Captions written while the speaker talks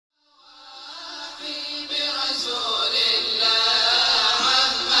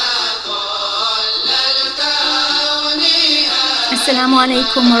Assalamu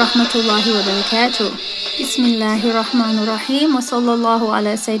alaikum wa rahmatullahi wa barakatuh. Bismillahir Rahmanir Rahim wa sallallahu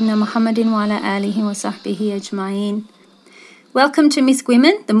ala Sayyidina Muhammadin wa ala alihi wa sahbihi ajma'in. Welcome to MISK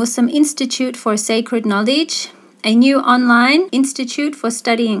Women, the Muslim Institute for Sacred Knowledge, a new online institute for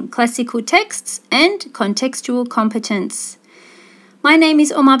studying classical texts and contextual competence. My name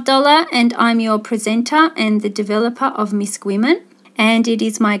is Abdullah and I'm your presenter and the developer of MISK Women. And it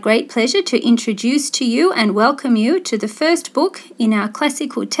is my great pleasure to introduce to you and welcome you to the first book in our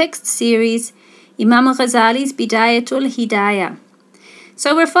classical text series, Imam Ghazali's Bidayatul Hidayah.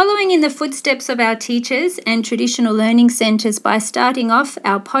 So we're following in the footsteps of our teachers and traditional learning centers by starting off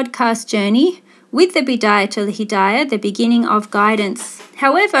our podcast journey with the Bidayatul Hidayah, the beginning of guidance.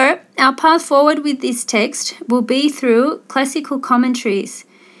 However, our path forward with this text will be through classical commentaries,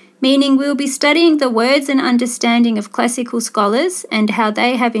 meaning we'll be studying the words and understanding of classical scholars and how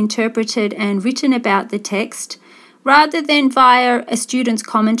they have interpreted and written about the text, rather than via a student's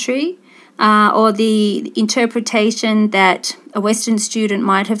commentary or the interpretation that a Western student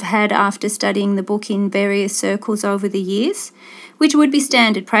might have had after studying the book in various circles over the years, which would be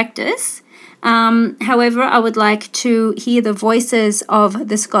standard practice. However, I would like to hear the voices of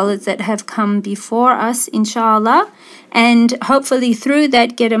the scholars that have come before us, inshallah, and hopefully through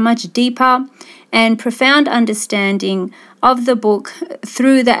that get a much deeper and profound understanding of the book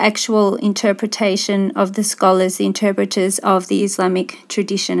through the actual interpretation of the scholars, the interpreters of the Islamic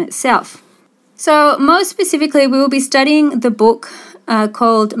tradition itself. So most specifically, we will be studying the book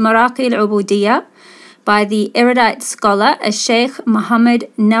called Maraqi al-Ubudiyya by the erudite scholar Sheikh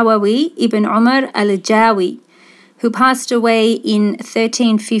Muhammad Nawawi ibn Umar al-Jawi, who passed away in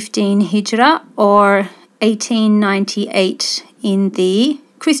 1315 Hijrah or 1898 in the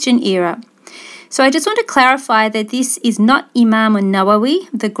Christian era. So I just want to clarify that this is not Imam al-Nawawi,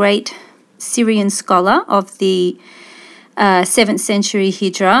 the great Syrian scholar of the 7th century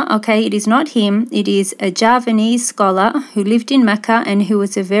Hijrah. Okay, it is not him. It is a Javanese scholar who lived in Mecca and who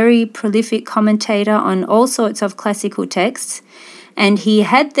was a very prolific commentator on all sorts of classical texts. And he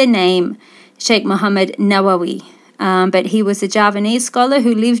had the name Sheikh Muhammad Nawawi. But he was a Javanese scholar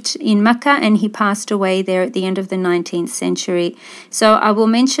who lived in Mecca and he passed away there at the end of the 19th century. So I will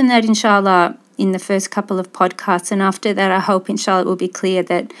mention that inshallah in the first couple of podcasts, and after that I hope inshallah it will be clear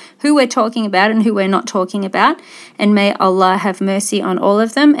that who we're talking about and who we're not talking about, and may Allah have mercy on all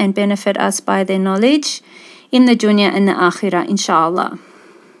of them and benefit us by their knowledge in the dunya and the akhirah, inshallah.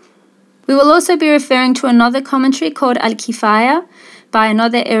 We will also be referring to another commentary called Al-Kifaya by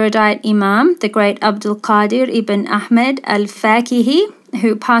another erudite Imam, the great Abdul Qadir ibn Ahmed al-Fakihi,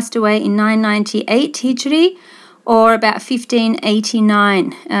 who passed away in 998 Hijri, or about 1589,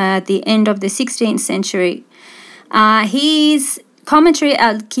 the end of the 16th century. His commentary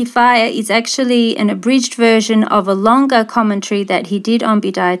Al-Kifaya is actually an abridged version of a longer commentary that he did on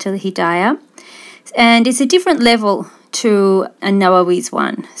Bidayatul Hidayah, and it's a different level to An-Nawawi's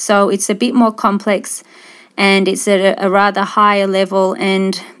one. So it's a bit more complex and it's at a rather higher level,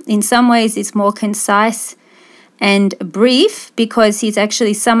 and in some ways it's more concise and brief because he's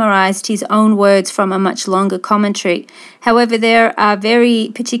actually summarized his own words from a much longer commentary. However, there are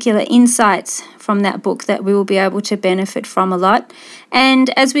very particular insights from that book that we will be able to benefit from a lot. And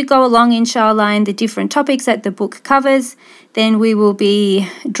as we go along, inshallah, in the different topics that the book covers, then we will be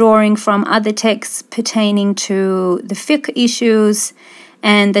drawing from other texts pertaining to the fiqh issues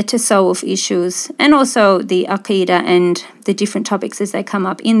and the tasawwuf issues, and also the aqidah and the different topics as they come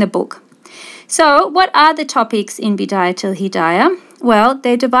up in the book. So, what are the topics in Bidayatul Hidayah? Well,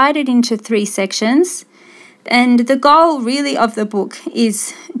 they're divided into 3 sections, and the goal really of the book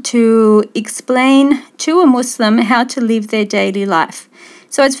is to explain to a Muslim how to live their daily life.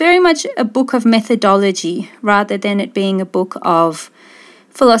 So it's very much a book of methodology rather than it being a book of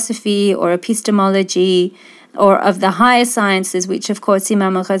philosophy or epistemology or of the higher sciences, which of course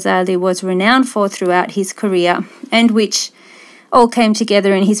Imam al-Ghazali was renowned for throughout his career, and which all came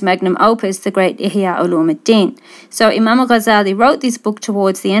together in his magnum opus, the great Ihya Ulumuddin. So Imam al-Ghazali wrote this book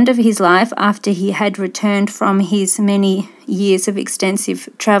towards the end of his life after he had returned from his many years of extensive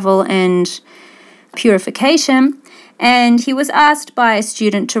travel and purification, and he was asked by a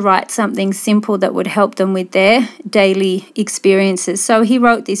student to write something simple that would help them with their daily experiences. So he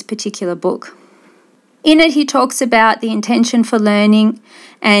wrote this particular book. In it, he talks about the intention for learning,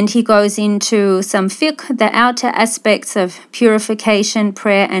 and he goes into some fiqh, the outer aspects of purification,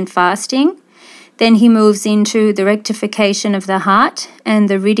 prayer and fasting. Then he moves into the rectification of the heart and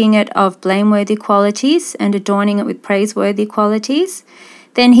the ridding it of blameworthy qualities and adorning it with praiseworthy qualities.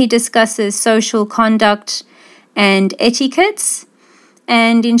 Then he discusses social conduct and etiquettes.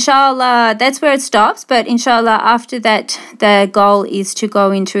 And inshallah, that's where it stops. But inshallah, after that, the goal is to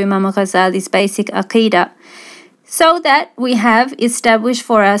go into Imam Ghazali's basic aqidah, so that we have established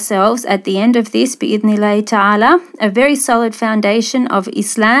for ourselves at the end of this, bi'idhnillahi ta'ala, a very solid foundation of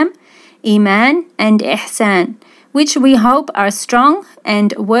Islam, Iman and Ihsan, which we hope are strong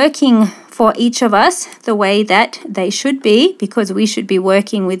and working for each of us the way that they should be, because we should be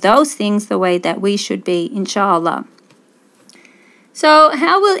working with those things the way that we should be, inshallah. So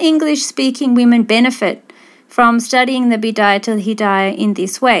how will English-speaking women benefit from studying the Bidayat al-Hidayah in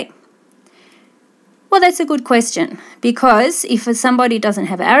this way? Well, that's a good question, because if somebody doesn't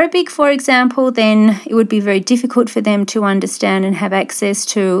have Arabic, for example, then it would be very difficult for them to understand and have access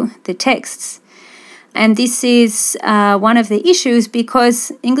to the texts. And this is one of the issues,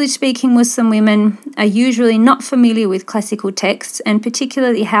 because English-speaking Muslim women are usually not familiar with classical texts, and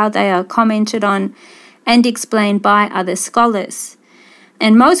particularly how they are commented on and explained by other scholars.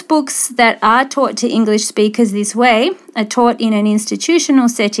 And most books that are taught to English speakers this way are taught in an institutional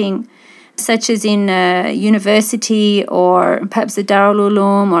setting, such as in a university or perhaps the Darul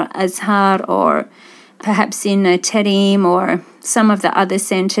Uloom or Azhar, or perhaps in a Tarim or some of the other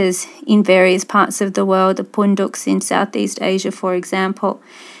centres in various parts of the world, the punduks in Southeast Asia, for example.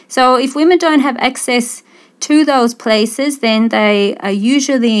 So if women don't have access to those places, then they are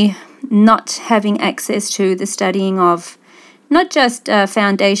usually not having access to the studying of not just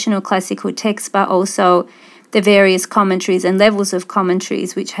foundational classical texts, but also the various commentaries and levels of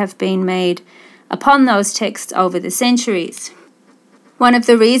commentaries which have been made upon those texts over the centuries. One of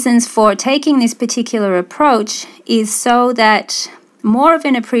the reasons for taking this particular approach is so that more of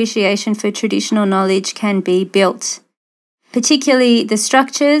an appreciation for traditional knowledge can be built, particularly the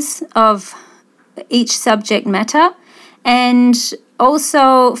structures of each subject matter, and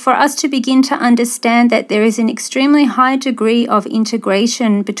also for us to begin to understand that there is an extremely high degree of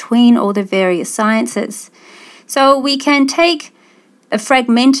integration between all the various sciences. So we can take a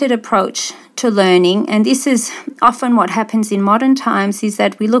fragmented approach to learning, and this is often what happens in modern times, is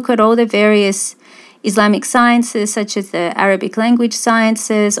that we look at all the various Islamic sciences, such as the Arabic language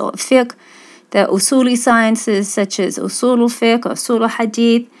sciences or fiqh, the usuli sciences such as usul al-fiqh or usul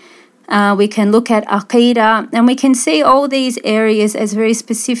al-hadith. We can look at aqidah, and we can see all these areas as very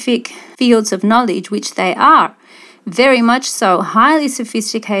specific fields of knowledge, which they are. Very much so, highly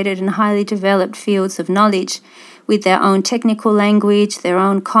sophisticated and highly developed fields of knowledge with their own technical language, their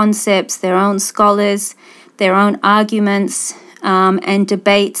own concepts, their own scholars, their own arguments and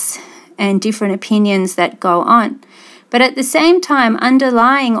debates and different opinions that go on. But at the same time,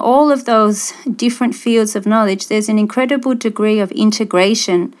 underlying all of those different fields of knowledge, there's an incredible degree of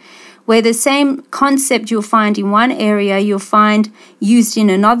integration, where the same concept you'll find in one area, you'll find used in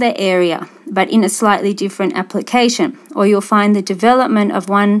another area, but in a slightly different application. Or you'll find the development of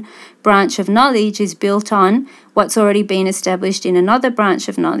one branch of knowledge is built on what's already been established in another branch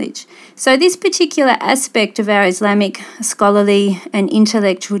of knowledge. So this particular aspect of our Islamic scholarly and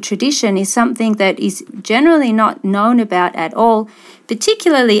intellectual tradition is something that is generally not known about at all,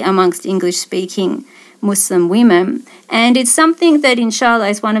 particularly amongst English-speaking Muslim women. And it's something that inshallah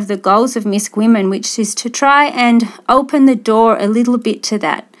is one of the goals of MISK Women, which is to try and open the door a little bit to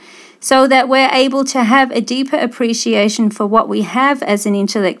that, so that we're able to have a deeper appreciation for what we have as an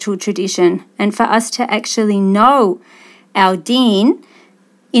intellectual tradition, and for us to actually know our deen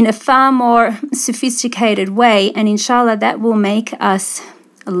in a far more sophisticated way. And inshallah that will make us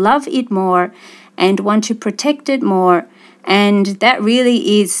love it more and want to protect it more. And that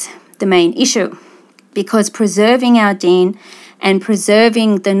really is the main issue, because preserving our deen and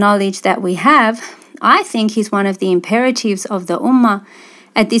preserving the knowledge that we have, I think, is one of the imperatives of the ummah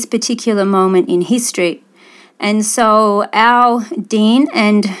at this particular moment in history. And so our deen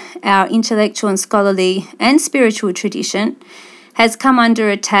and our intellectual and scholarly and spiritual tradition has come under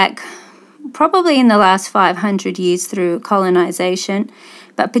attack probably in the last 500 years through colonization,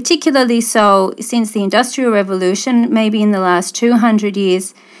 but particularly so since the Industrial Revolution, maybe in the last 200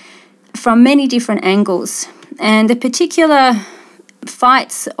 years, from many different angles. And the particular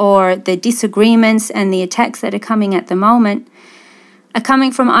fights or the disagreements and the attacks that are coming at the moment are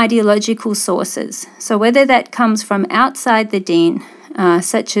coming from ideological sources. So whether that comes from outside the deen,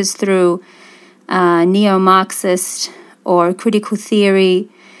 such as through neo-Marxist or critical theory,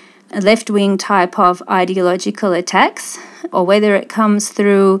 left-wing type of ideological attacks, or whether it comes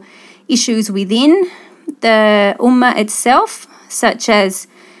through issues within the ummah itself, such as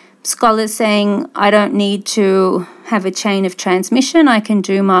scholars saying, I don't need to have a chain of transmission, I can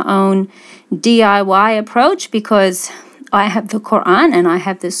do my own DIY approach because I have the Quran and I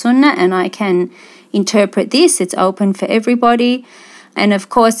have the Sunnah and I can interpret this, it's open for everybody. And of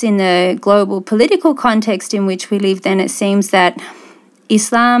course, in the global political context in which we live, then it seems that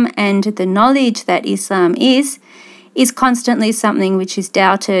Islam and the knowledge that Islam is constantly something which is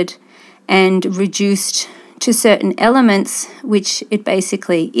doubted and reduced to certain elements, which it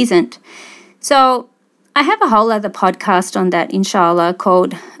basically isn't. So I have a whole other podcast on that, inshallah,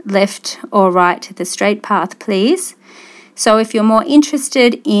 called Left or Right, the Straight Path, Please. So if you're more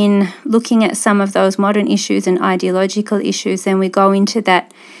interested in looking at some of those modern issues and ideological issues, then we go into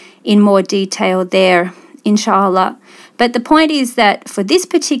that in more detail there, inshallah. But the point is that for this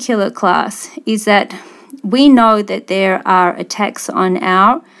particular class is that we know that there are attacks on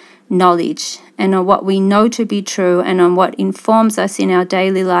our knowledge and on what we know to be true and on what informs us in our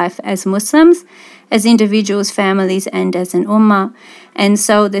daily life as Muslims, as individuals, families, and as an ummah. And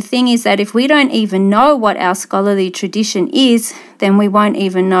so the thing is that if we don't even know what our scholarly tradition is, then we won't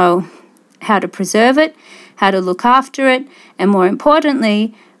even know how to preserve it, how to look after it, and more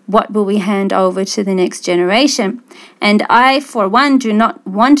importantly, what will we hand over to the next generation. And I, for one, do not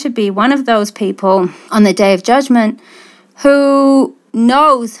want to be one of those people on the Day of Judgment who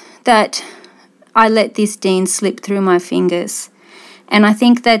knows that I let this deen slip through my fingers. And I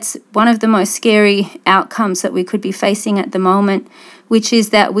think that's one of the most scary outcomes that we could be facing at the moment, which is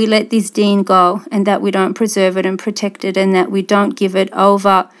that we let this deen go and that we don't preserve it and protect it and that we don't give it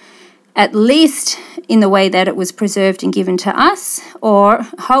over, at least in the way that it was preserved and given to us, or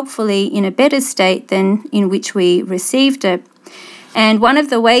hopefully in a better state than in which we received it. And one of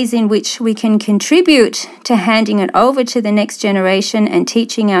the ways in which we can contribute to handing it over to the next generation and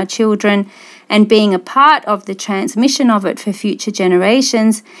teaching our children and being a part of the transmission of it for future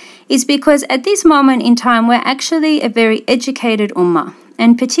generations is because at this moment in time, we're actually a very educated ummah,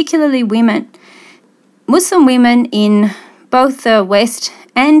 and particularly women. Muslim women in both the West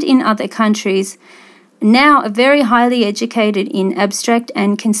and in other countries now are very highly educated in abstract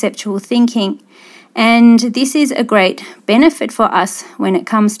and conceptual thinking. And this is a great benefit for us when it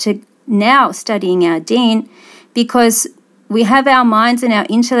comes to now studying our deen, because we have our minds and our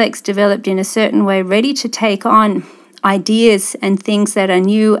intellects developed in a certain way, ready to take on ideas and things that are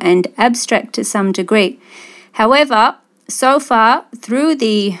new and abstract to some degree. However, so far, through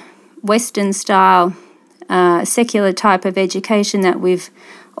the Western style, secular type of education that we've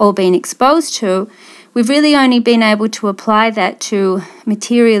all been exposed to, we've really only been able to apply that to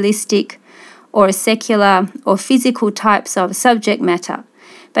materialistic or secular or physical types of subject matter.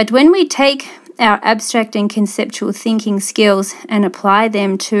 But when we take our abstract and conceptual thinking skills and apply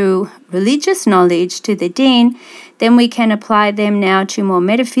them to religious knowledge, to the deen, then we can apply them now to more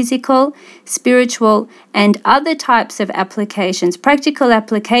metaphysical, spiritual, and other types of applications, practical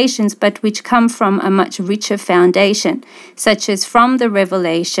applications, but which come from a much richer foundation, such as from the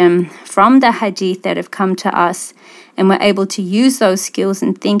revelation, from the hadith that have come to us, and we're able to use those skills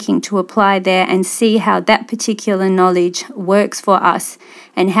and thinking to apply there and see how that particular knowledge works for us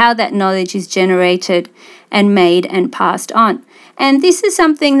and how that knowledge is generated and made and passed on. And this is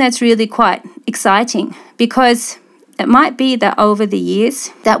something that's really quite exciting, because it might be that over the years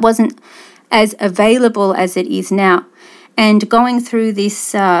that wasn't as available as it is now. And going through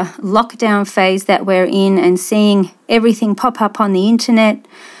this lockdown phase that we're in and seeing everything pop up on the internet,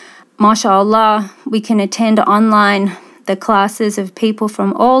 mashallah, we can attend online the classes of people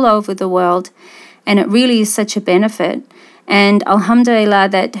from all over the world, and it really is such a benefit. And alhamdulillah,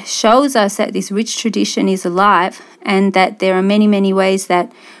 that shows us that this rich tradition is alive and that there are many, many ways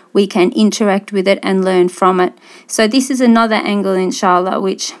that we can interact with it and learn from it. So this is another angle, inshallah,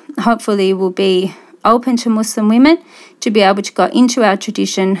 which hopefully will be open to Muslim women to be able to go into our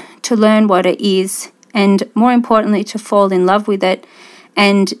tradition, to learn what it is, and more importantly, to fall in love with it.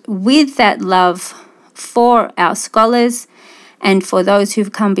 And with that love for our scholars and for those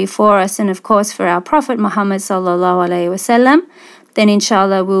who've come before us, and of course for our Prophet Muhammad sallallahu alaihi wasallam, then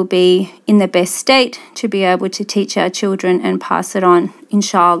inshallah we'll be in the best state to be able to teach our children and pass it on,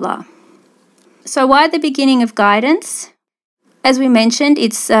 inshallah. So why the beginning of guidance? As we mentioned,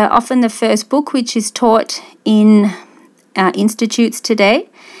 it's often the first book which is taught in our institutes today,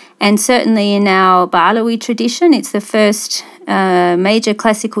 and certainly in our Ba'alawi tradition, it's the first major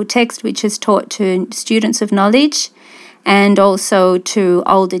classical text which is taught to students of knowledge and also to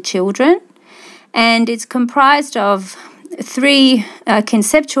older children. And it's comprised of three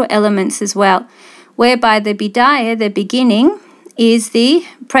conceptual elements as well, whereby the bidayah, the beginning, is the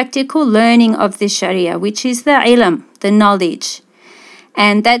practical learning of the Sharia, which is the ilm, the knowledge.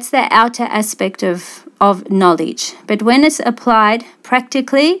 And that's the outer aspect of knowledge. But when it's applied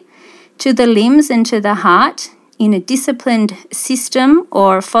practically to the limbs and to the heart in a disciplined system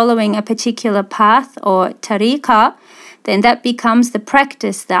or following a particular path or tariqah, then that becomes the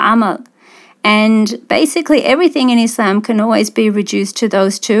practice, the amal. And basically everything in Islam can always be reduced to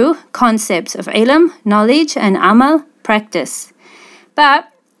those two concepts of ilm, knowledge, and amal, practice.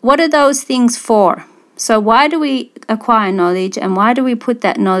 But what are those things for? So why do we acquire knowledge, and why do we put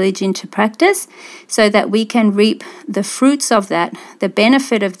that knowledge into practice? So that we can reap the fruits of that, the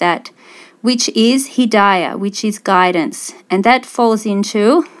benefit of that, which is hidayah, which is guidance. And that falls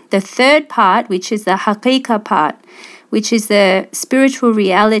into the third part, which is the haqiqah part, which is the spiritual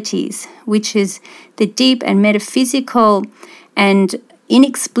realities, which is the deep and metaphysical and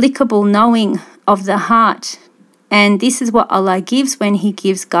inexplicable knowing of the heart. And this is what Allah gives when He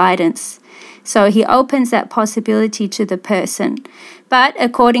gives guidance. So He opens that possibility to the person. But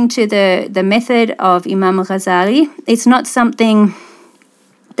according to the method of Imam Ghazali, it's not something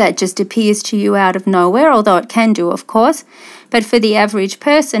that just appears to you out of nowhere, although it can do, of course. But for the average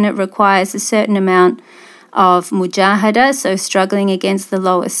person, it requires a certain amount of mujahada, so struggling against the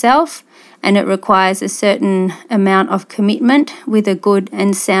lower self, and it requires a certain amount of commitment with a good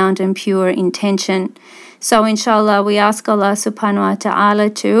and sound and pure intention. So inshallah, we ask Allah subhanahu wa ta'ala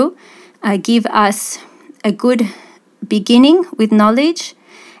to give us a good beginning with knowledge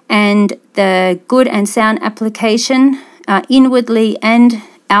and the good and sound application inwardly and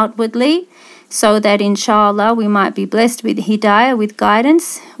outwardly, so that inshallah we might be blessed with hidayah, with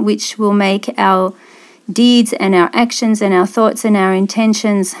guidance, which will make our deeds and our actions and our thoughts and our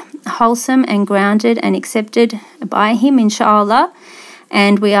intentions wholesome and grounded and accepted by Him, inshallah.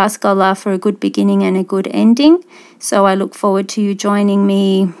 And we ask Allah for a good beginning and a good ending. So I look forward to you joining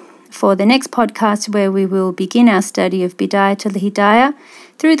me for the next podcast, where we will begin our study of Bidayat al-Hidayah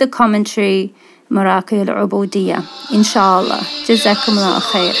through the commentary Maraqi al-Ubudiyya, inshallah. Jazakumullah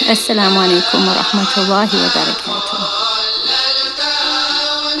khair. Assalamu alaikum wa rahmatullahi wa barakatuh.